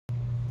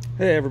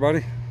Hey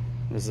everybody,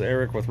 this is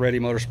Eric with Ready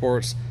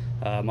Motorsports,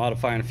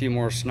 modifying a few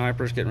more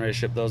snipers, getting ready to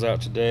ship those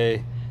out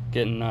today,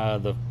 getting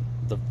the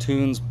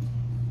tunes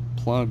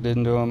plugged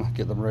into them,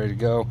 get them ready to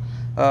go.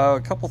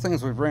 A couple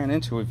things we've ran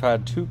into. We've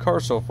had two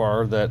cars so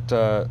far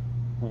that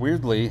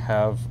weirdly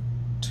have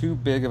too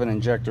big of an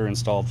injector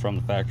installed from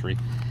the factory.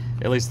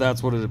 At least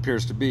that's what it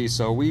appears to be.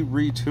 So we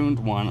retuned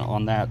one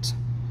on that,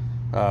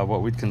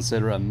 what we'd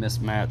consider a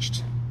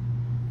mismatched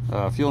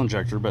fuel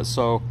injector. But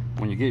so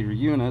when you get your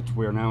unit,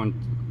 we're now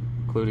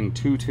including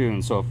two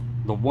tunes. So if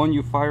the one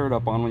you fire it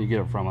up on when you get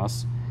it from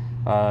us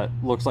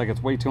looks like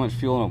it's way too much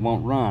fuel and it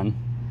won't run,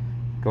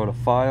 go to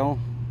File,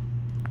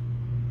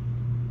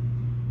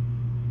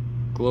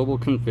 Global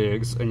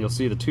Configs, and you'll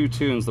see the two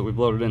tunes that we've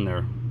loaded in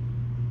there.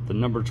 The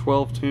number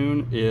 12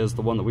 tune is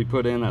the one that we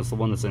put in. That's the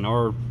one that's in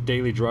our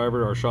daily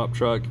driver, our shop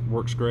truck.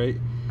 Works great,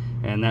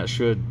 and that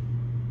should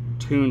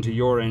tune to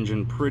your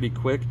engine pretty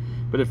quick.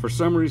 But if for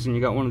some reason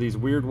you got one of these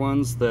weird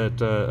ones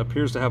that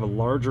appears to have a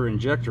larger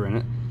injector in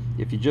it,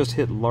 if you just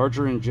hit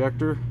larger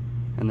injector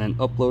and then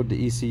upload to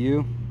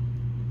ECU,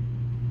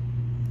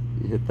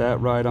 you hit that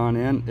right on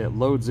in, it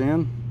loads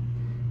in,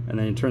 and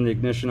then you turn the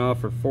ignition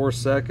off for 4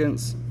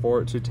 seconds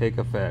for it to take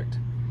effect.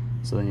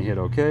 So then you hit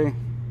OK,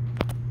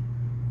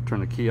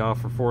 turn the key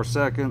off for 4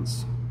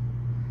 seconds,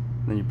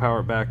 then you power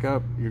it back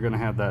up. You're going to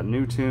have that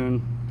new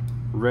tune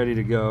ready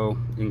to go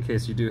in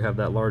case you do have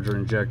that larger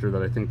injector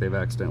that I think they've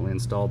accidentally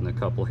installed in a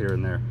couple here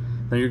and there.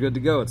 Then you're good to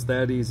go. It's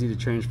that easy to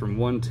change from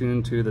one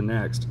tune to the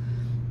next.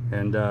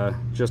 And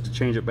just to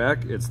change it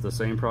back, it's the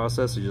same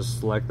process. You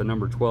just select the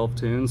number 12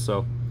 tune.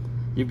 So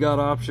you've got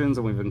options,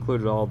 and we've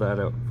included all that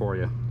out for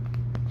you.